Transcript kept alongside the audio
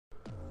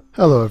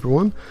Hello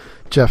everyone,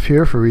 Jeff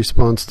here for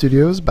Respawn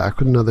Studios, back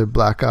with another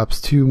Black Ops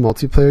 2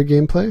 multiplayer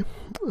gameplay.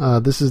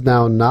 This is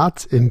now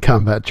not in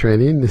combat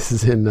training, this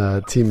is in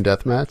Team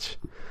Deathmatch.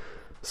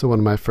 So one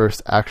of my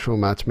first actual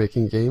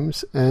matchmaking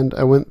games, and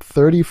I went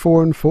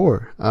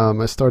 34-4.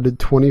 I started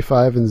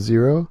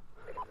 25-0,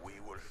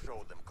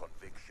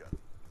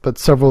 but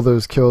several of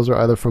those kills were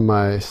either from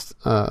my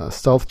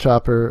stealth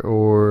chopper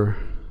or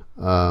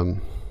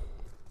the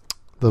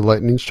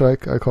lightning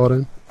strike I called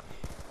in.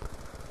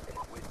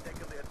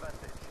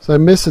 So I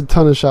missed a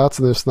ton of shots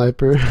in their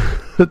sniper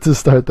to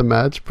start the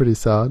match, pretty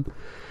solid.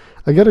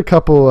 I get a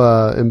couple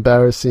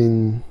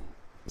embarrassing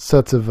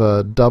sets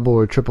of double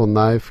or triple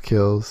knife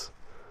kills,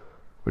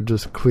 or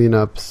just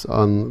cleanups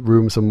on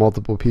rooms of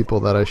multiple people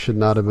that I should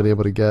not have been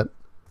able to get.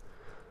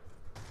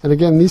 And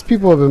again, these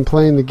people have been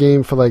playing the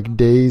game for like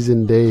days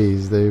and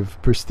days. They've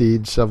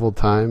prestiged several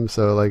times,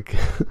 so like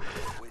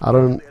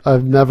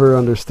I've never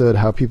understood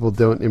how people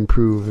don't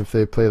improve if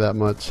they play that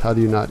much. How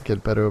do you not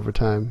get better over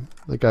time?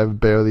 Like, I've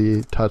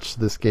barely touched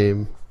this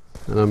game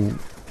and I'm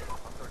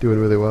doing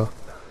really well.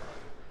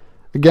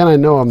 Again, I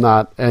know I'm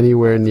not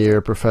anywhere near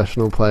a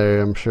professional player.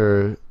 I'm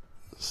sure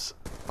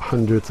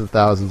hundreds of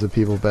thousands of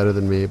people better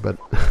than me, but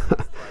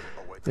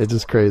it's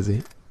just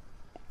crazy.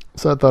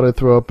 So I thought I'd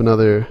throw up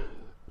another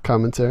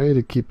commentary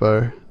to keep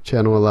our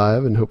channel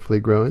alive and hopefully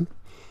growing.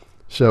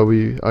 So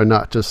we are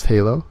not just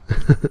Halo.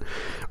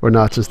 We're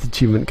not just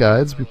achievement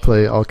guides. We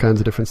play all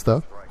kinds of different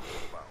stuff.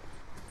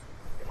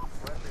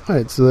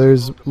 Alright, so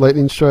there's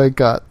Lightning Strike,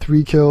 got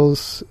 3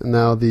 kills, and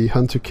now the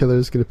Hunter Killer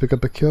is going to pick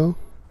up a kill.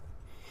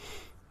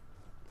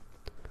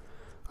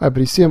 Alright, but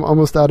you see I'm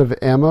almost out of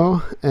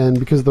ammo, and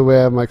because of the way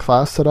I have my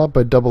class set up,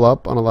 I double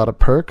up on a lot of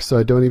perks, so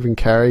I don't even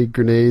carry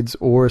grenades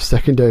or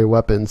secondary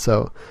weapons,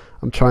 so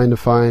I'm trying to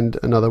find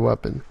another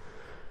weapon.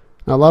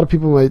 Now a lot of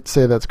people might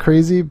say that's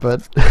crazy,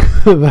 but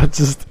that's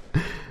just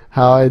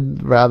how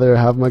I'd rather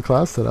have my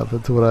class set up.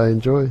 That's what I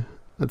enjoy.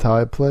 That's how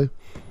I play.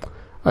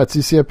 Alright, so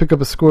you see I pick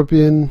up a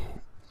Scorpion,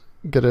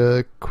 get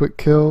a quick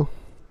kill.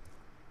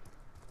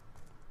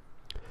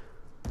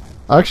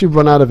 I actually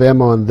run out of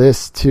ammo on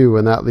this too,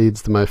 and that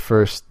leads to my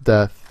first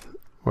death,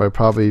 where I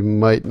probably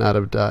might not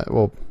have died.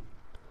 Well,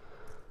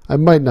 I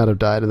might not have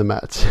died in the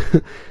match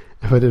if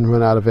I didn't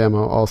run out of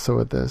ammo also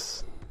with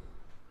this,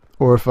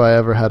 or if I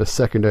ever had a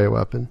secondary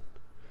weapon.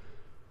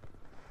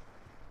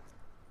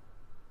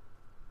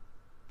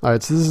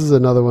 Alright, so this is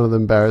another one of the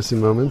embarrassing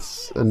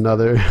moments.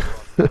 Another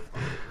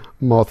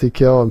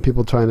multi-kill and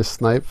people trying to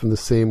snipe from the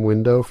same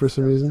window for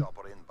some reason.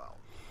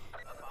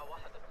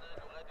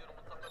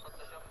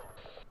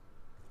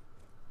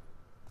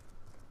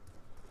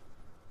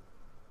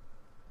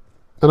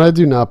 And I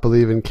do not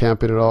believe in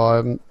camping at all.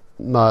 I'm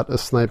not a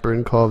sniper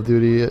in Call of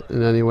Duty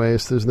in any way,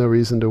 so there's no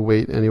reason to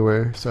wait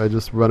anywhere. So I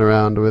just run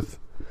around with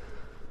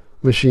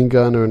machine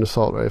gun or an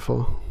assault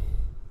rifle.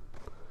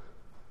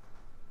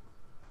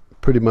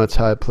 Pretty much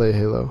how I play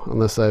Halo,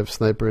 unless I have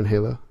sniper in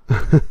Halo.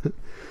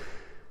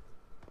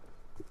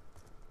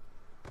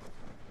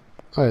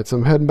 Alright, so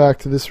I'm heading back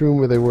to this room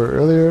where they were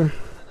earlier.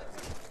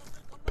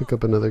 Pick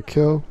up another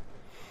kill.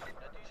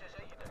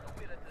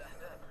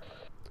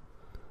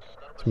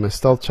 So my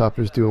stealth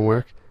chopper's doing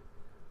work.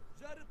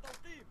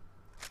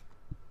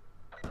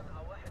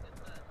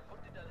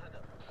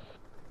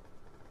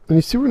 And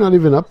you see we're not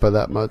even up by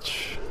that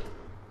much.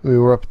 I mean,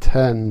 we're up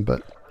 10,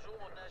 but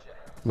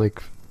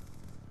like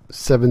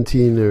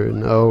 17 or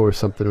an 0 or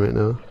something right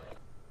now.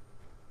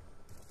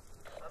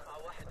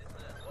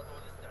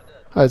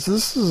 Alright, so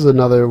this is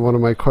another one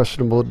of my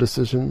questionable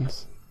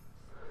decisions.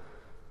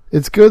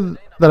 It's good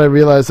that I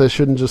realized I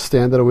shouldn't just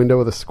stand at a window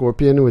with a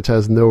Scorpion, which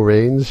has no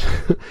range.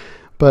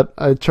 But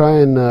I try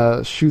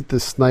and shoot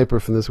this sniper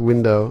from this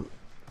window,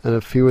 and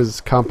if he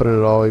was competent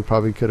at all, he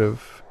probably could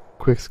have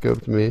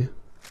quickscoped me.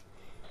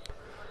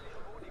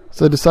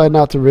 So I decide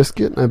not to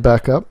risk it, and I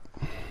back up.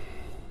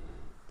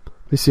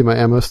 You see my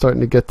ammo starting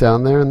to get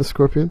down there in the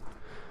Scorpion.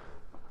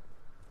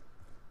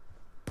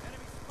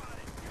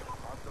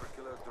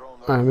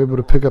 I'm able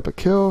to pick up a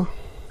kill,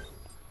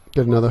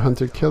 get another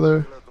Hunter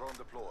Killer.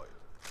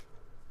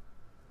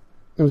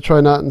 I'm going to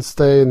try not and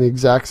stay in the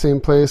exact same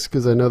place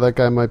because I know that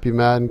guy might be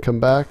mad and come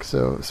back,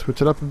 so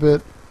switch it up a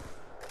bit.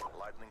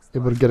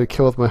 Able to get a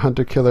kill with my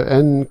Hunter Killer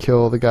and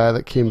kill the guy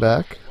that came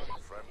back.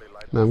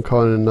 Now I'm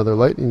calling it another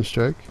Lightning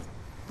Strike.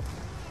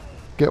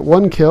 Get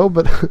one kill,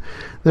 but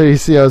there you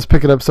see I was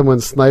picking up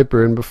someone's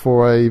sniper, and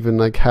before I even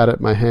had it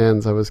in my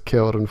hands I was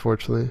killed,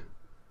 unfortunately.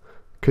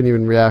 Couldn't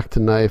even react to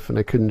knife, and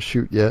I couldn't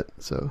shoot yet,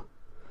 so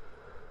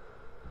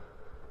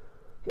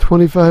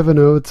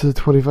 25-0 to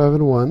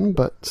 25-1,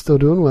 but still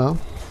doing well.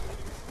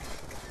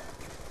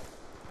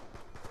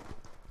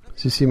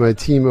 So you see my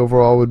team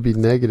overall would be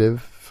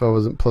negative if I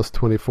wasn't plus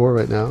 24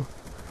 right now.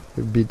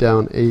 It would be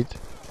down 8.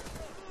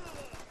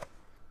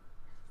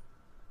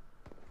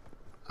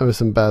 That was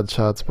some bad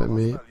shots by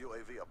me.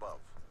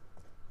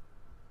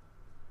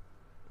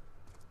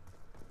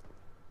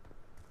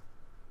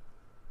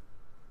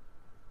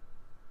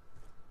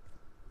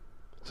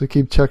 So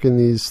keep checking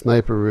these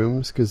sniper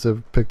rooms because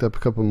I've picked up a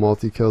couple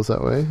multi-kills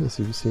that way, as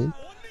you've seen.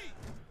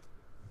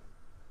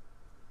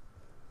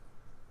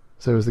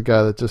 So there was the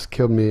guy that just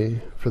killed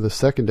me for the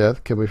second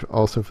death, killed me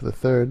also for the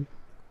third.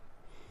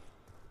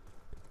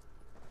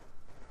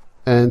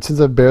 And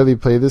since I've barely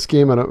played this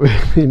game, I don't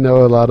really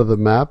know a lot of the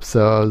map,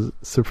 so I was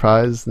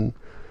surprised and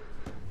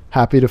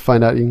happy to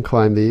find out you can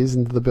climb these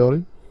into the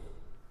building.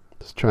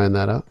 Just trying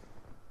that out.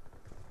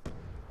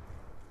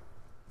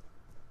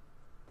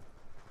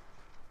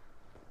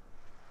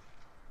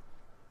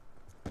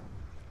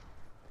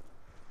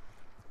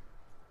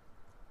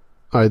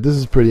 Alright, this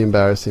is pretty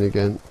embarrassing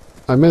again.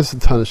 I missed a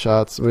ton of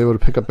shots. I'm able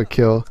to pick up a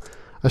kill.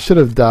 I should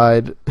have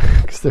died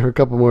because there were a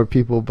couple more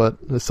people, but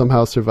I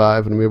somehow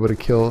survived and I'm able to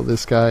kill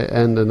this guy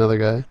and another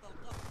guy.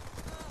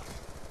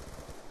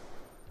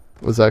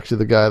 It was actually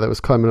the guy that was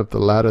climbing up the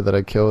ladder that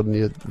I killed, and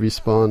he had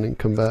respawned and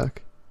come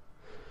back.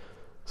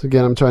 So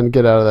again, I'm trying to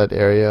get out of that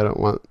area. I don't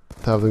want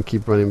to have them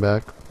keep running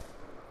back.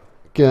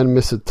 Again,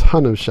 miss a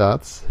ton of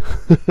shots.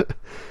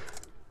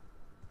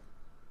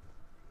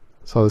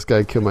 Saw this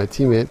guy kill my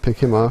teammate, pick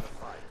him off.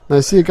 And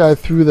I see a guy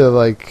through the,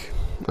 like,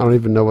 I don't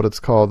even know what it's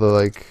called, the,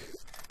 like,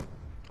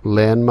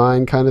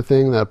 landmine kind of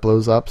thing that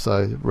blows up, so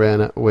I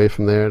ran away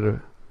from there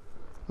to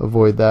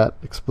avoid that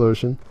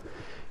explosion.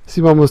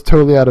 See, I'm almost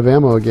totally out of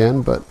ammo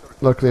again, but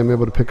luckily I'm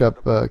able to pick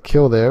up a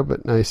kill there.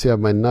 But now you see I have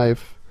my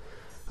knife.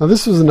 Now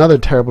this was another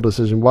terrible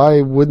decision.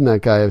 Why wouldn't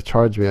that guy have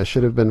charged me? I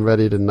should have been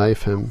ready to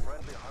knife him,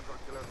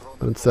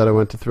 but instead I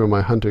went to throw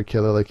my hunter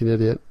killer like an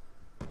idiot.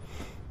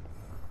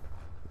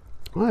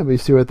 Alright, but you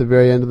see we're at the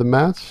very end of the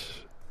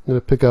match. I'm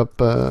gonna pick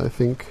up I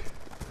think,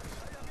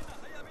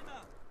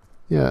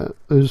 yeah,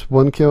 there's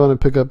one kill and I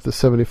pick up the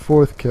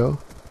 74th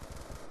kill.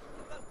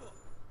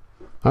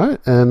 Alright,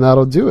 and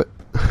that'll do it.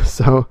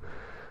 So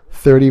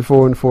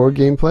 34-4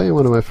 gameplay in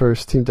one of my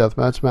first team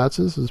deathmatch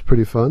matches. It was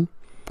pretty fun.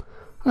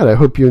 Alright, I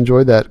hope you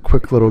enjoyed that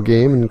quick little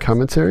game and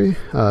commentary.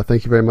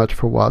 Thank you very much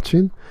for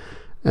watching.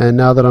 And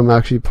now that I'm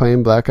actually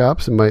playing Black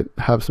Ops and might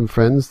have some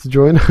friends to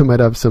join, I might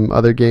have some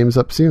other games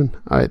up soon.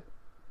 Alright,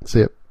 see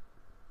ya.